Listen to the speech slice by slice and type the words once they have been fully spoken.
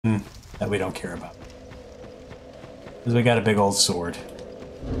that we don't care about. Because we got a big old sword.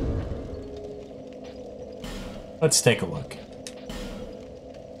 Let's take a look.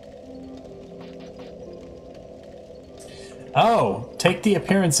 Oh, take the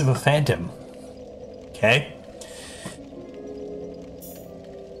appearance of a phantom. Okay.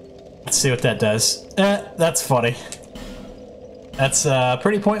 Let's see what that does. That's funny. That's a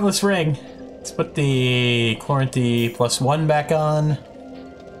pretty pointless ring. Let's put the Chloranthy +1 back on.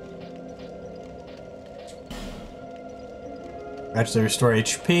 Gradually restore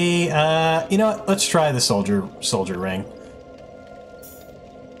HP. You know what? Let's try the soldier ring.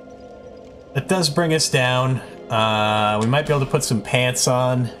 It does bring us down. We might be able to put some pants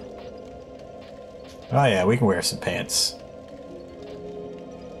on. Oh yeah, we can wear some pants.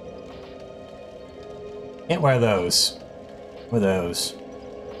 Can't wear those. Or those.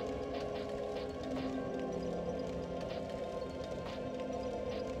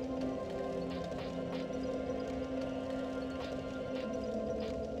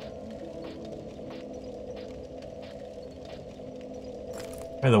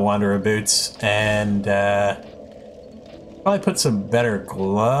 Wear the Wanderer boots and probably put some better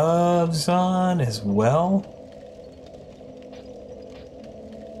gloves on as well.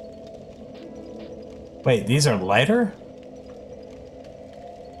 Wait, these are lighter?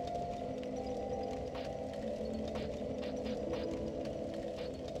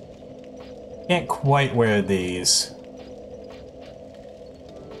 Can't quite wear these.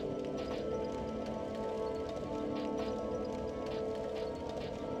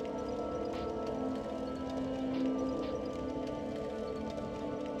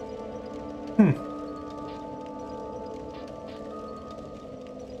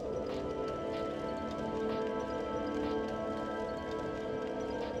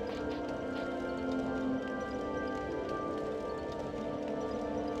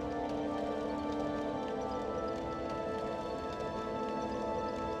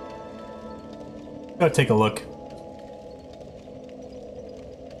 Go take a look.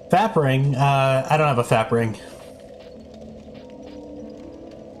 Fap ring? I don't have a fap ring.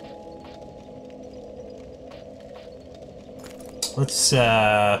 Let's,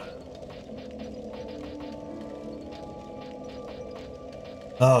 oh,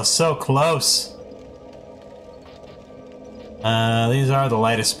 so close. These are the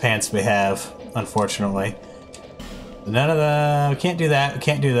lightest pants we have, unfortunately. None of the... We can't do that. We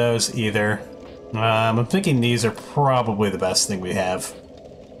can't do those either. I'm thinking these are probably the best thing we have.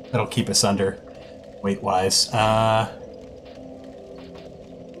 That'll keep us under, weight-wise.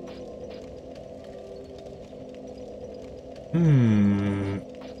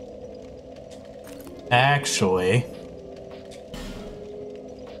 Actually...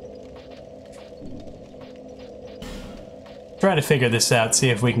 Try to figure this out, see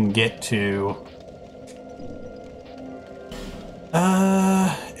if we can get to...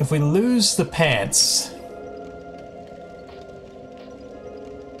 if we lose the pants...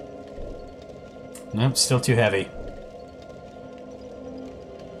 Nope, still too heavy.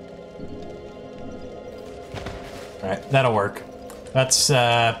 Alright, that'll work. That's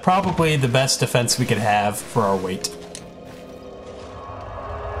probably the best defense we could have for our weight.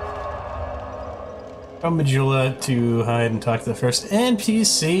 From Majula to hide and talk to the first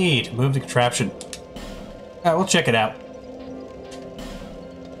NPC to move the contraption. Alright, we'll check it out.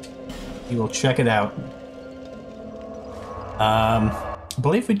 We will check it out. I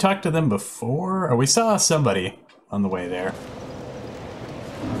believe we talked to them before, or we saw somebody on the way there.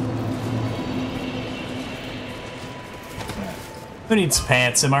 Who needs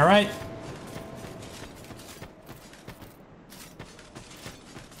pants, am I right?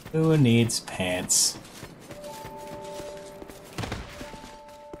 Who needs pants?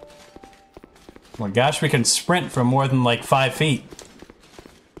 Oh my gosh, we can sprint for more than like 5 feet.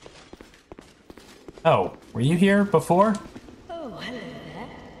 Oh, were you here before? Oh, hello there.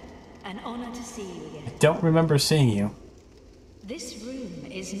 An honor to see you again. I don't remember seeing you. This room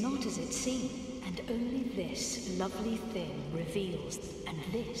is not as it seems, and only this lovely thing reveals. And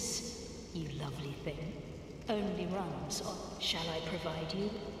this, you lovely thing, only runs on. Shall I provide you?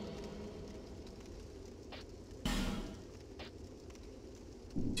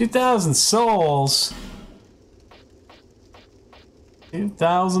 2,000 souls.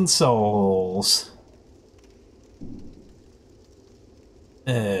 2,000 souls.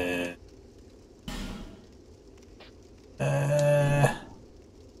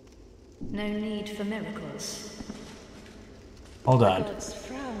 No need for miracles. Hold on. Gods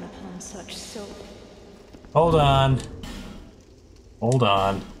frown upon such soul. Hold on. Hold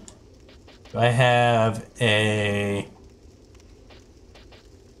on. Do I have a...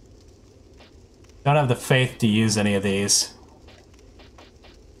 Don't have the faith to use any of these.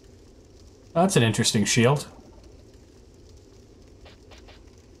 Oh, that's an interesting shield.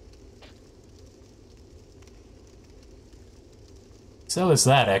 So is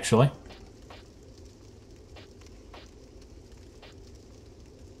that, actually.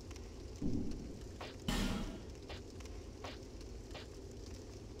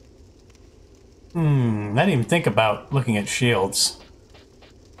 I didn't even think about looking at shields.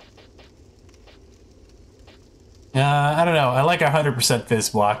 I don't know. I like 100% Fizz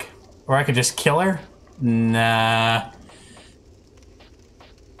block. Or I could just kill her? Nah.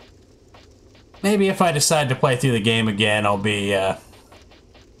 Maybe if I decide to play through the game again, I'll be a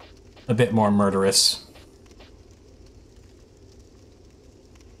bit more murderous.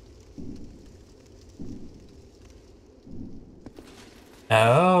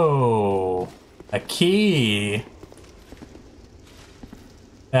 Oh, a key.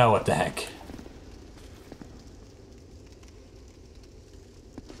 Oh, what the heck.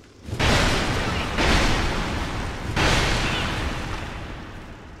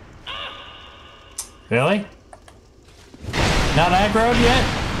 Really? Not aggroed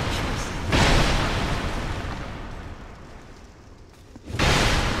yet?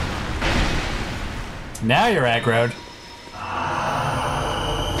 Now you're aggroed.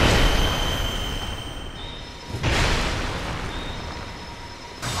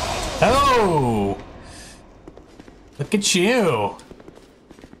 Oh! Look at you.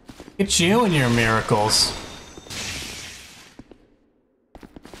 Look at you and your miracles.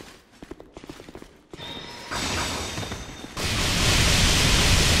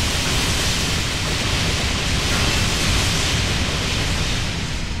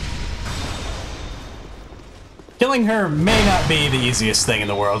 Killing her may not be the easiest thing in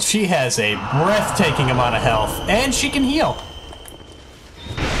the world. She has a breathtaking amount of health, and she can heal.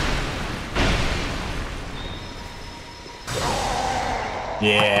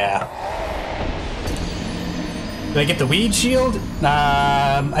 Yeah. Did I get the weed shield?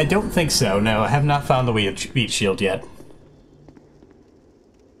 I don't think so. No, I have not found the weed shield yet.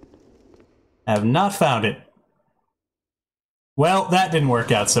 I have not found it. Well, that didn't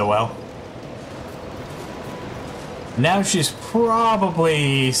work out so well. Now she's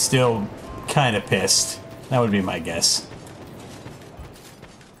probably still kind of pissed. That would be my guess.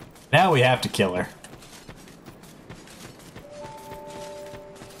 Now we have to kill her.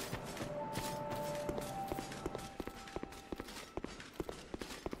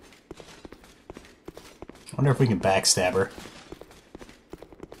 I wonder if we can backstab her.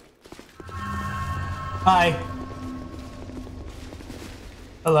 Hi.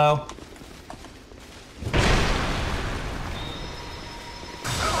 Hello.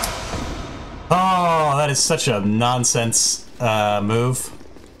 Oh, that is such a nonsense move.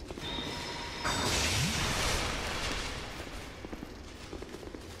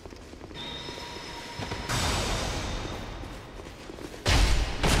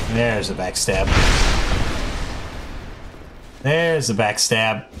 There's a backstab. There's a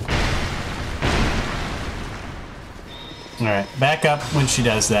backstab. Alright, back up when she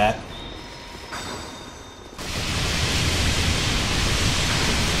does that.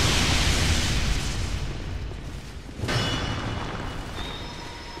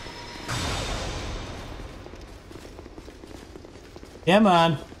 Come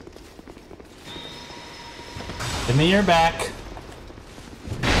on. Give me your back.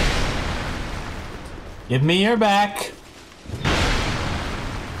 Give me your back.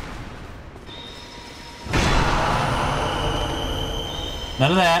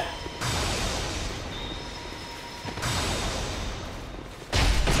 None of that.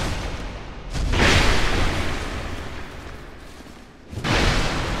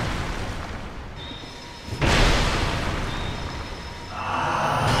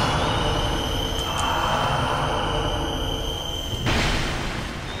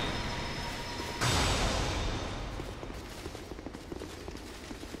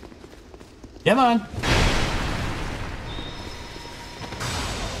 Come on.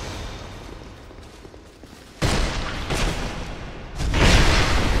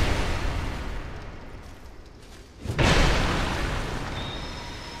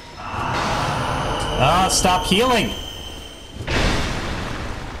 Oh, stop healing.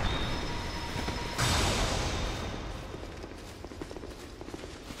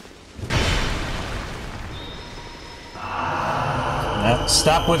 No,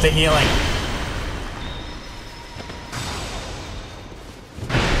 stop with the healing.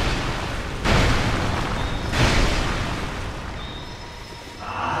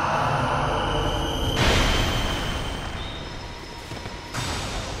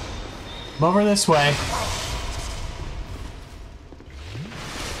 Come over this way.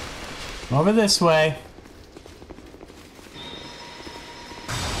 Come over this way.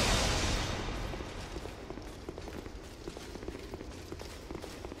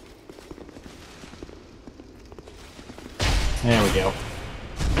 There we go.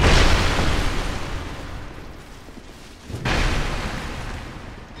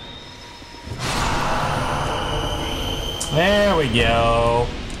 There we go.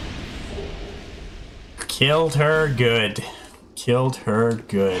 Killed her good. Killed her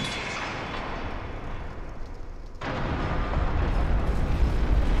good.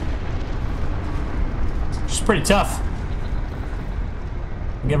 She's pretty tough.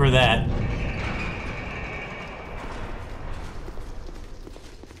 I'll give her that.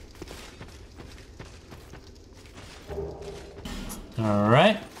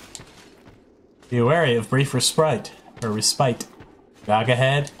 Alright. Be wary of brief respite. Or respite. Jog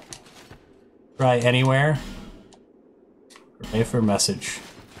ahead. Try anywhere. Pray for message.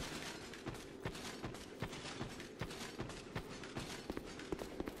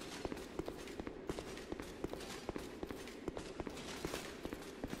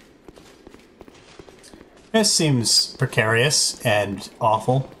 This seems precarious and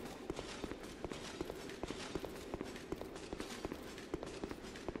awful.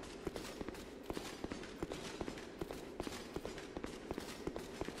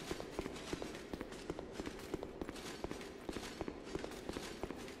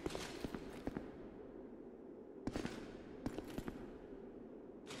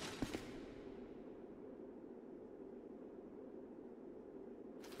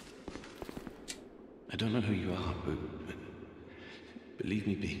 I don't know who you are, but believe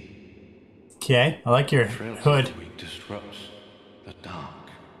me, be. Okay, I like your hood. Disrupts the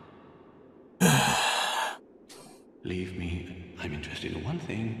dark. Leave me. I'm interested in one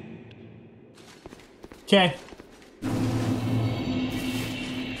thing. Okay.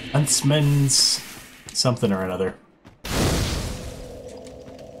 Huntsman's something or another.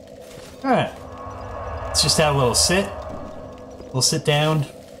 Alright. Let's just have a little sit. We'll sit down.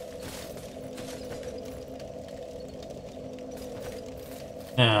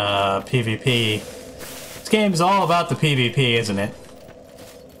 PvP. This game's all about the PvP, isn't it?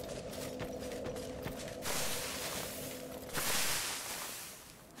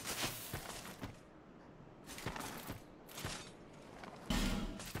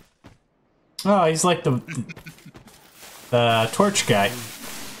 Oh, he's like the torch guy.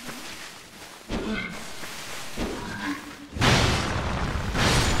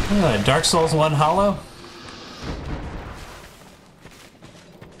 Dark Souls 1 Hollow?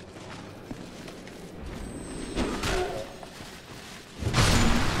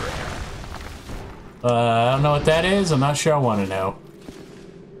 I don't know what that is. I'm not sure I want to know.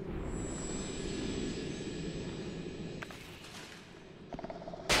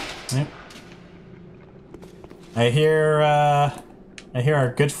 Yep. I hear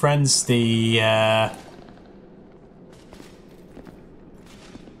our good friends, the,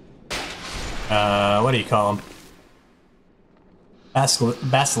 what do you call them?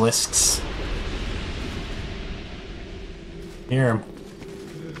 Basilisks. Hear 'em.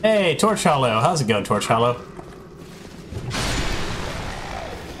 Hey, Torch Hollow. How's it going, Torch Hollow?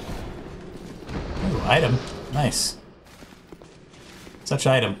 Ooh, item. Nice. Such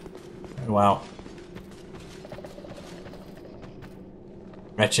item. Wow.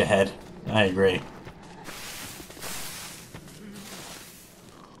 Wretch ahead. I agree.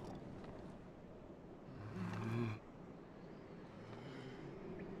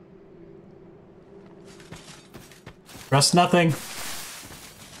 Trust nothing.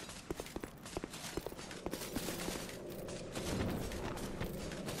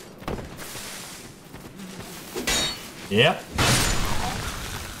 Yep.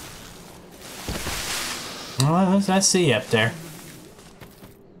 Well, I see you up there.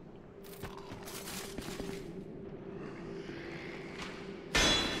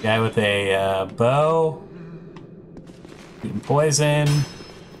 Guy with a bow. Shooting poison.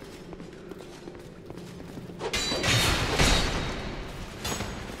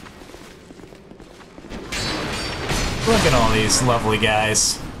 Look at all these lovely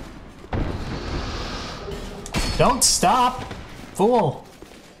guys. Don't stop, fool.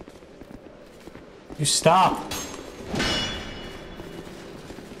 You stop.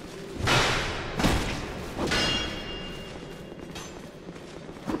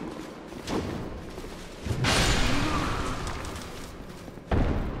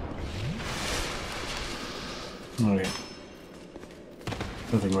 Okay.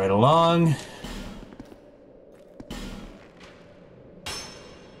 Moving right along.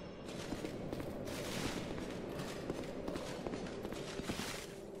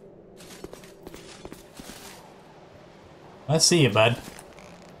 I see you, bud.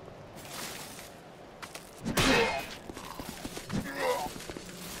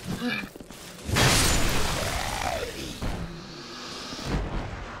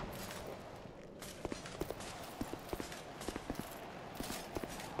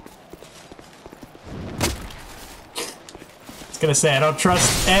 Gonna say, I don't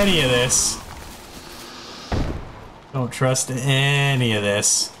trust any of this. Don't trust any of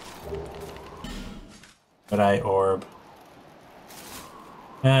this. But I orb.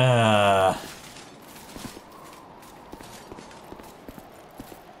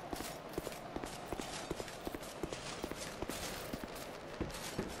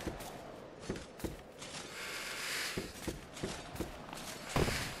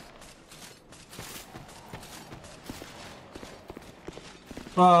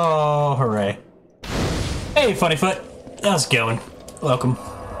 Oh, hooray. Hey, Funnyfoot. How's it going? Welcome.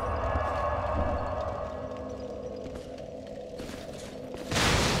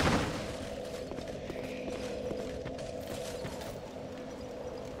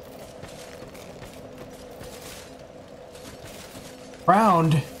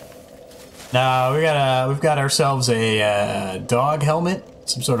 Round. No, we've got ourselves a dog helmet.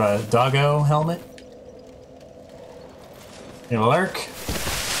 Some sort of doggo helmet. Gonna lurk.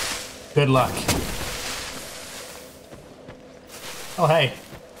 Good luck. Oh, hey.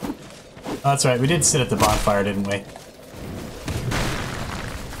 Oh, that's right, we did sit at the bonfire, didn't we?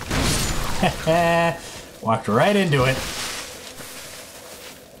 Walked right into it.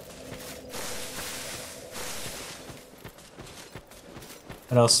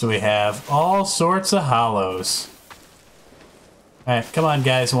 What else do we have? All sorts of hollows. Alright, come on,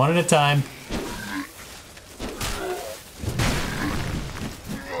 guys, one at a time.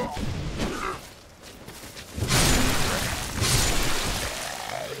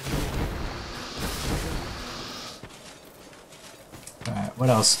 What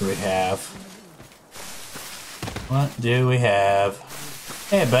else do we have? What do we have?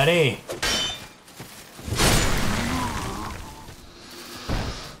 Hey, buddy!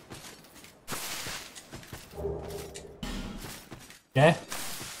 Okay.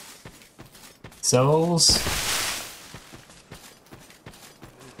 Souls.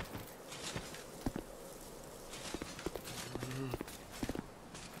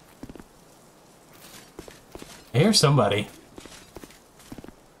 I hear somebody.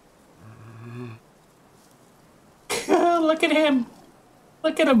 Look at him!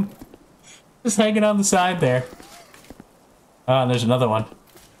 Look at him! Just hanging on the side there. Oh, and there's another one.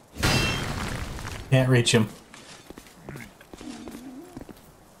 Can't reach him.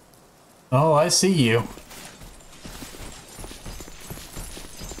 Oh, I see you.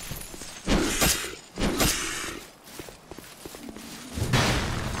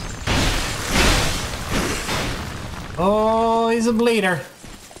 Oh, he's a bleeder.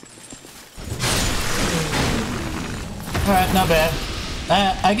 Alright, not bad.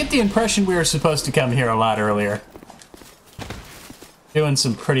 I get the impression we were supposed to come here a lot earlier. Doing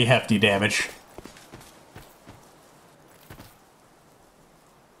some pretty hefty damage.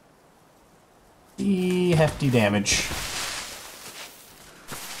 Hefty damage.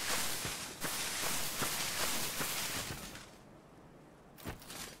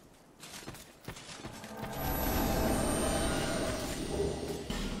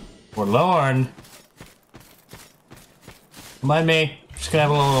 Forlorn. Mind me. Just gonna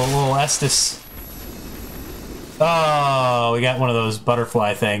have a little Estus. Oh, we got one of those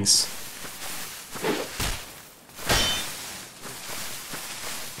butterfly things.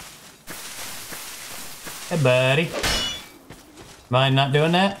 Hey, buddy. Mind not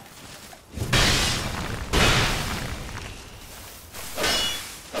doing that?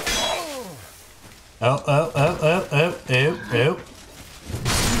 Oh, oh, oh, oh, oh, oh, oh.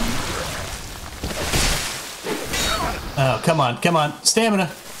 Oh, come on, come on. Stamina.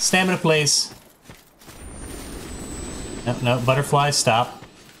 Stamina, please. No, no, butterfly, stop.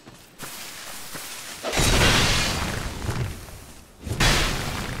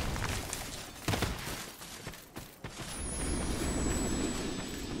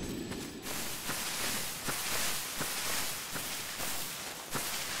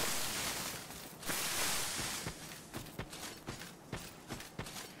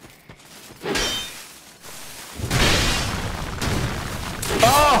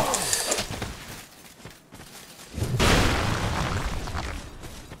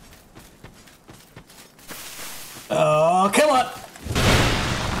 Oh, come on!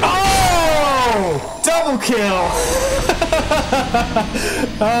 Oh! Double kill!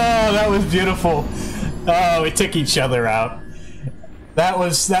 Oh, that was beautiful. Oh, we took each other out. That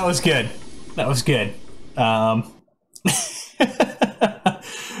was good. That was good.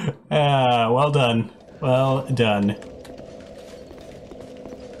 Well done. Well done.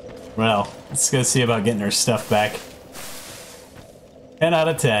 Well, let's go see about getting her stuff back. 10 out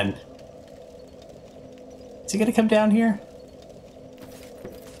of 10. Is he gonna come down here?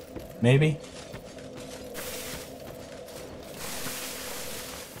 Maybe?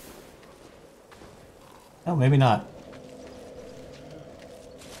 Oh, maybe not.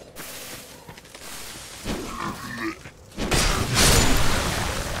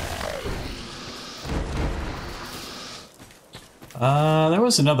 There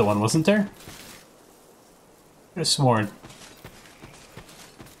was another one, wasn't there? I could have sworn.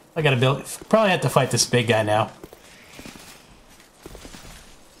 I gotta build. Probably have to fight this big guy now.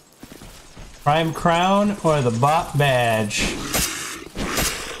 Prime crown or the bot badge?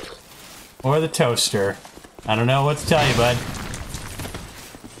 Or the toaster? I don't know what to tell you, bud.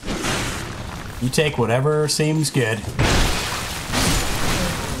 You take whatever seems good.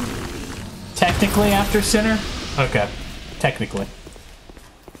 Technically after center? Okay. Technically.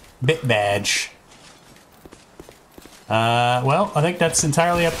 Bit badge. Well, I think that's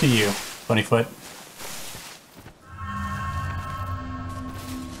entirely up to you, Bunnyfoot.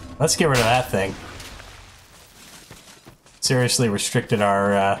 Let's get rid of that thing. Seriously restricted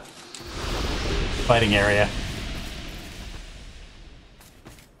our, fighting area.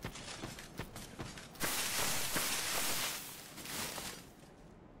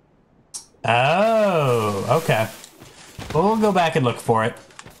 Oh, okay. Well, we'll go back and look for it.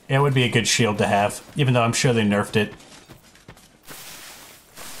 It would be a good shield to have, even though I'm sure they nerfed it.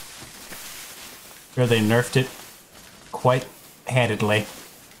 Sure they nerfed it quite handedly.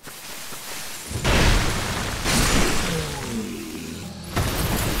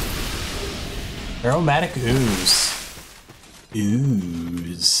 Aromatic ooze.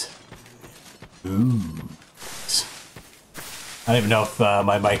 Ooze. Ooze. I don't even know if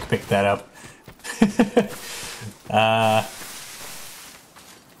my mic picked that up.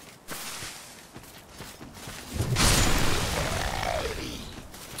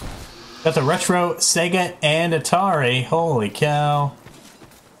 Got the retro Sega and Atari. Holy cow.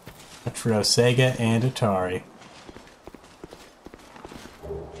 Retro Sega and Atari.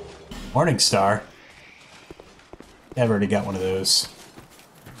 Morningstar. I've already got one of those.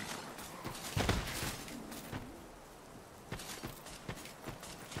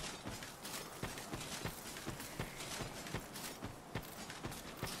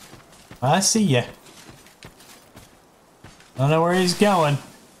 I see ya. Don't know where he's going.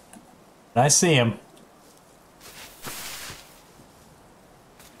 I see him.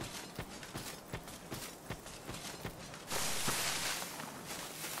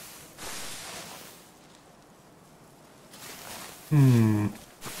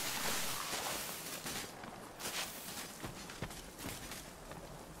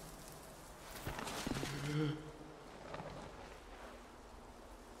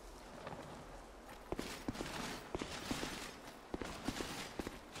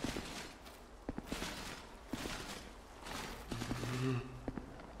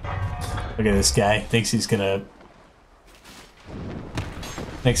 Look at this guy. Thinks he's gonna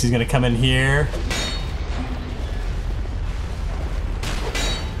come in here.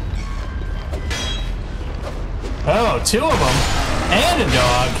 Oh, 2 of them. And a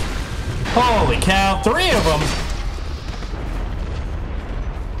dog. Holy cow, 3 of them.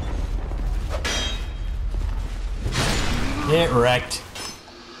 Get wrecked.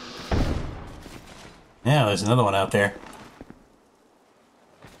 Yeah, there's another one out there.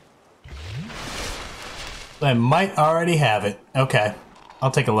 I might already have it. Okay, I'll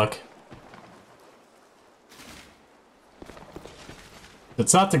take a look.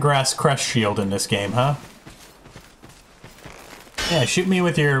 It's not the grass crest shield in this game, huh? Yeah, shoot me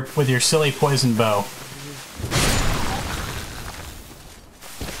with your silly poison bow.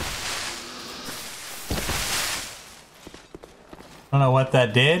 I don't know what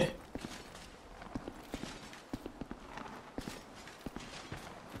that did.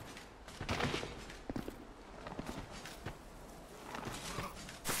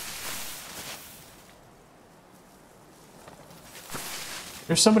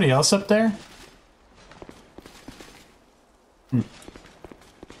 There's somebody else up there?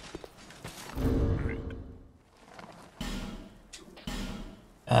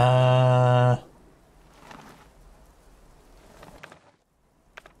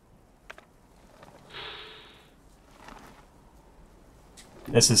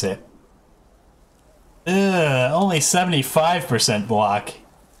 This is it. Ugh, only 75% block.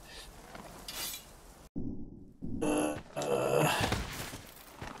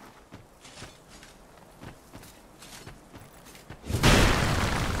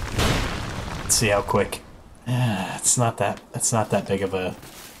 see how quick. It's not that big of a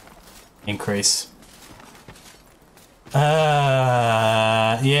increase.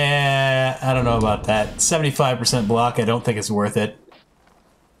 Yeah, I don't know about that. 75% block, I don't think it's worth it.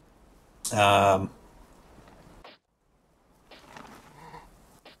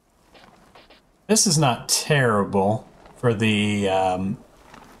 This is not terrible for the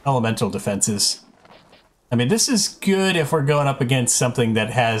elemental defenses. I mean, this is good if we're going up against something that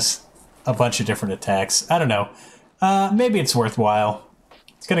has a bunch of different attacks. I don't know. Maybe it's worthwhile.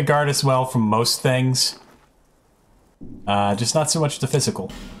 It's going to guard us well from most things. Just not so much the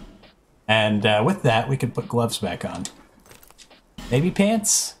physical. And with that, we can put gloves back on. Maybe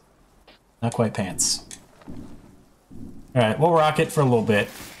pants? Not quite pants. Alright, we'll rock it for a little bit.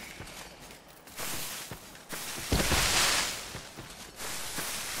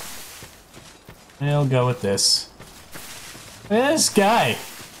 We'll go with this. Look at this guy!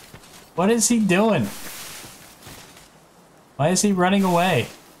 What is he doing? Why is he running away?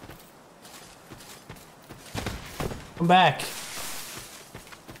 Come back.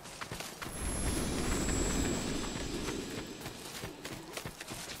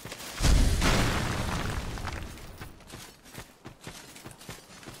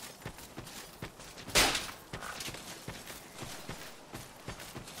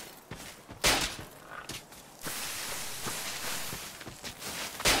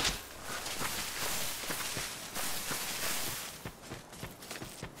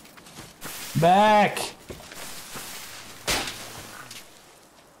 Back!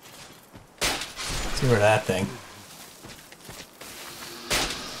 See where that thing.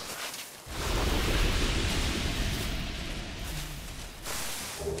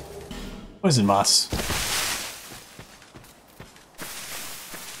 Poison moss.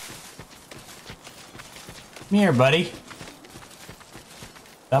 Come here, buddy.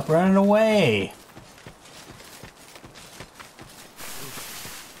 Stop running away.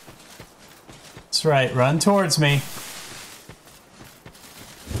 That's right, run towards me.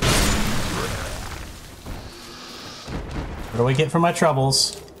 What do I get for my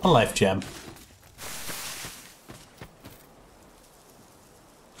troubles? A life gem.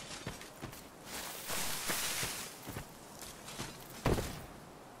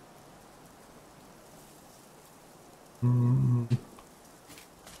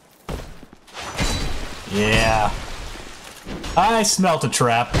 Yeah. I smelt a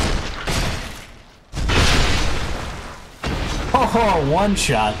trap. Oh, one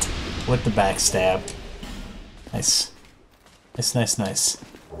shot with the backstab. Nice. Nice, nice, nice.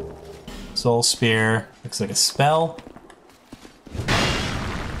 Soul Spear. Looks like a spell.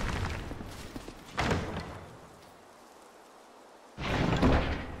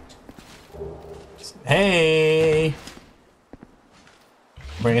 Hey!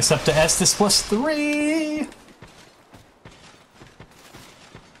 Bring us up to Estus +3!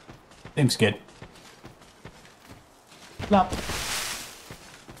 Seems good. Plop.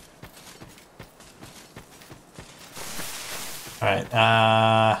 Alright,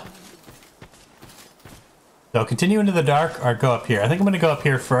 so continue into the dark or go up here. I think I'm gonna go up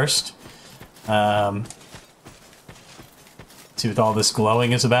here first. See what all this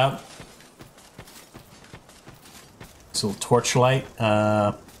glowing is about. This little torchlight.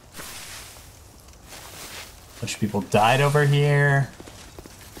 Bunch of people died over here.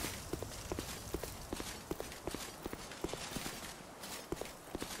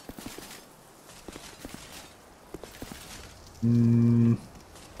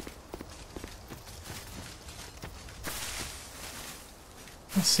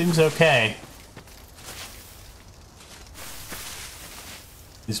 This seems okay.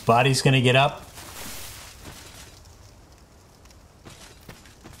 His body's gonna get up.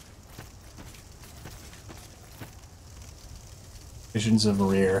 Visions of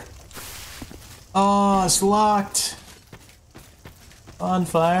rear. Oh, it's locked. On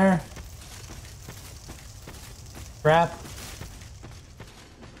fire. Crap.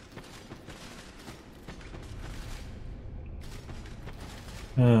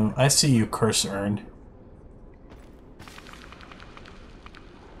 I see you, curse urn.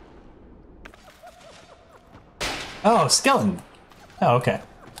 Oh, skeleton. Oh, okay.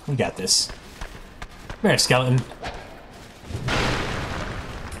 We got this. Come here, skeleton.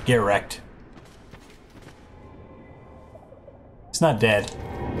 Get wrecked. It's not dead.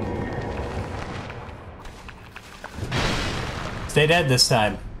 Stay dead this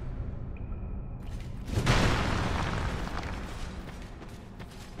time.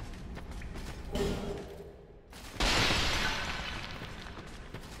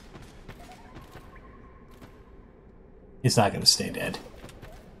 He's not gonna stay dead.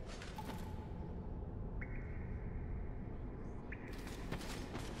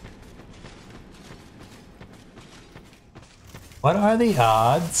 What are the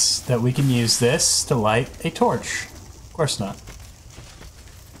odds that we can use this to light a torch? Of course not.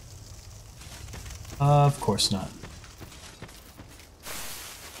 Of course not.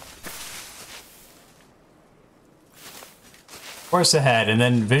 Force ahead, and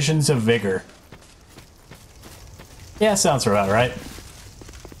then visions of vigor. Yeah, sounds about right.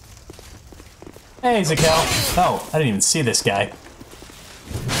 Hey, Zakel. Oh, I didn't even see this guy.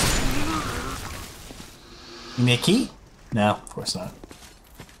 Give me a key? No, of course not.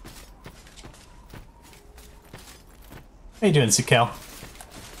 How you doing, Zakel?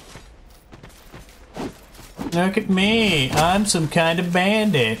 Look at me. I'm some kind of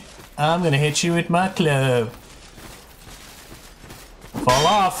bandit. I'm gonna hit you with my club. Fall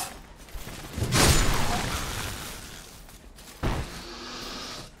off.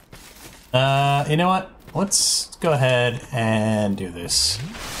 You know what? Let's go ahead and do this.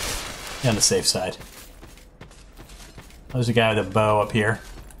 Be on the safe side. There's a guy with a bow up here.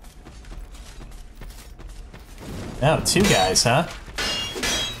 Oh, two guys, huh?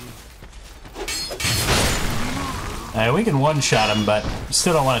 We can one-shot him, but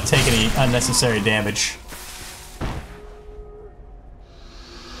still don't want to take any unnecessary damage.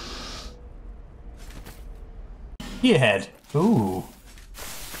 Key ahead. Ooh.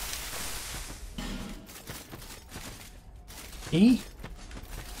 Key?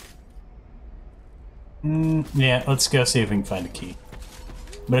 Yeah, let's go see if we can find a key.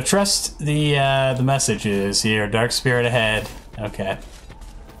 But trust the messages here. Dark spirit ahead. Okay.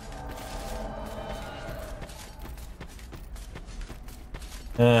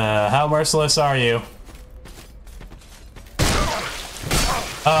 How merciless are you?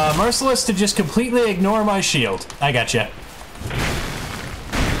 Merciless to just completely ignore my shield. I gotcha.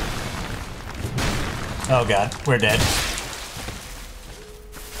 Oh god, we're dead.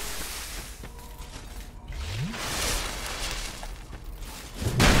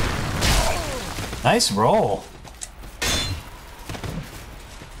 Nice roll.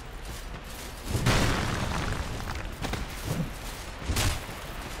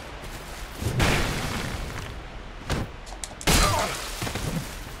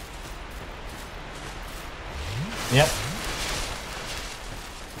 Yep.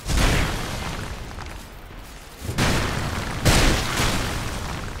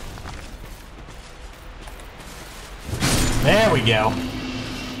 There we go.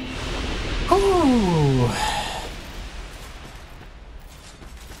 Ooh.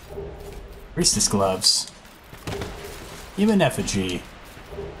 Priestess gloves. Human effigy.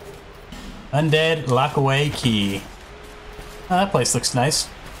 Undead lockaway key. Oh, that place looks nice.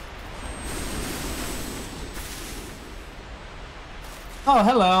 Oh,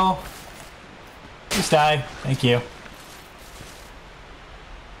 hello. Please die. Thank you.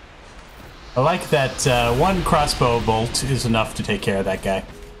 I like that one crossbow bolt is enough to take care of that guy.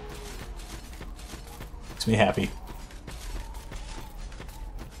 Makes me happy.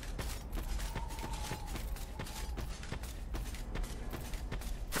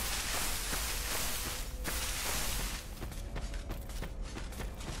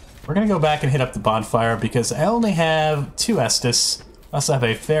 We're gonna go back and hit up the bonfire because I only have 2 Estus. I also have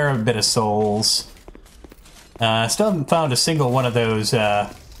a fair bit of souls. Still haven't found a single one of those,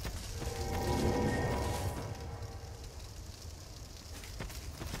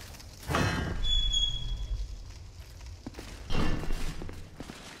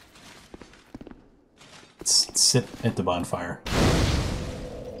 Let's sit at the bonfire.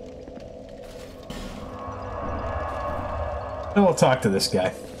 And we'll talk to this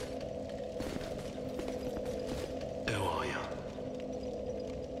guy.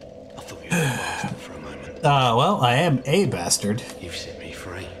 Well, I am a bastard. You've set me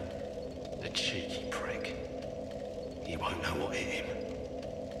free. The cheeky prick. He won't know what hit him.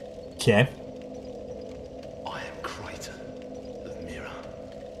 Okay. I am Crater of Mirror.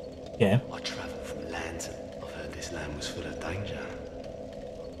 Okay. I travelled from Lantern. I've heard this land was full of danger.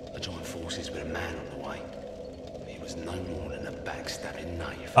 I joined forces with a man on the way. He was no more than a backstabbing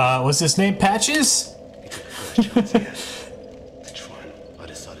knave. Was his name Patches? He took the first chance he had. To try and I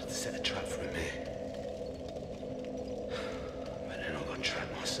decided to set a trap for him here. But then I got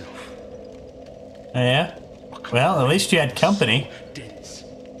trapped myself. Oh, yeah? Well, at least you had company. Dense.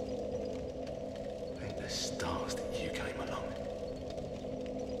 Thank the stars that you came along.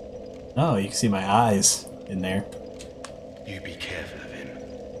 Oh, you can see my eyes in there. You be careful of him.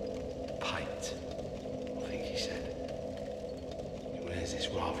 Pate, I think he said. He wears this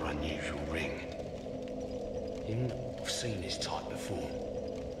rather unusual ring. I've seen his type before.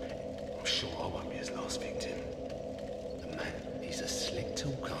 I'm sure I won't be his last victim. The man, he's a slick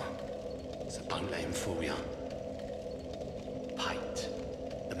talker. So don't let him fool you. Pate,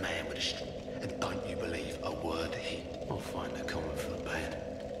 the man with the and don't you believe a word he... I'll find a common footbed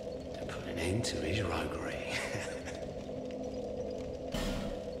to put an end to his roguery.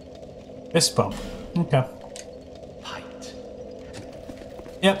 Fist bump. Okay. Pate.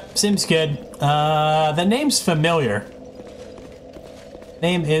 Yep, seems good. The name's familiar.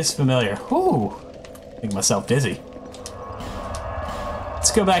 Name is familiar. Whew. Making myself dizzy.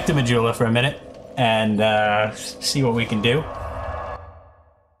 Let's go back to Majula for a minute and see what we can do.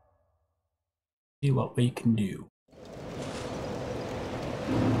 See what we can do.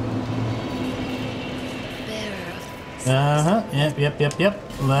 Uh-huh. Yep.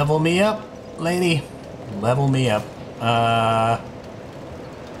 Level me up, lady. Level me up.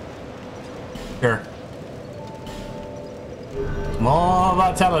 Sure. More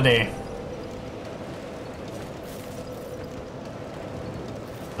vitality.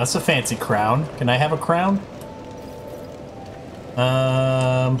 That's a fancy crown. Can I have a crown?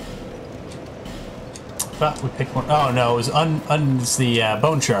 We picked one. Oh no, it was it's the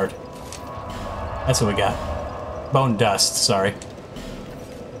bone shard. That's what we got. Bone dust, sorry.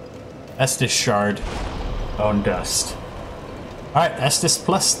 Estus shard. Bone dust. Alright, Estus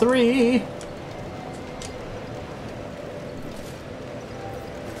 +3.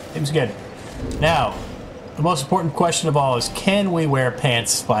 Seems good. Now, the most important question of all is, can we wear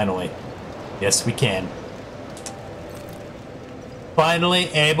pants finally? Yes, we can. Finally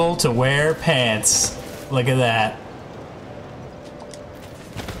able to wear pants. Look at that.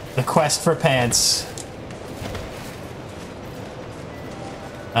 The quest for pants.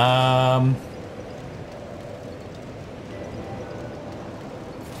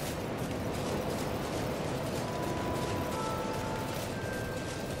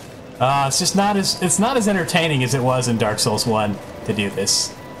 It's not as entertaining as it was in Dark Souls 1 to do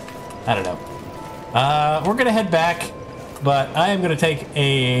this. I don't know. We're gonna head back, but I am gonna take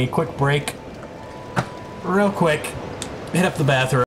a quick break. Real quick. Hit up the bathroom.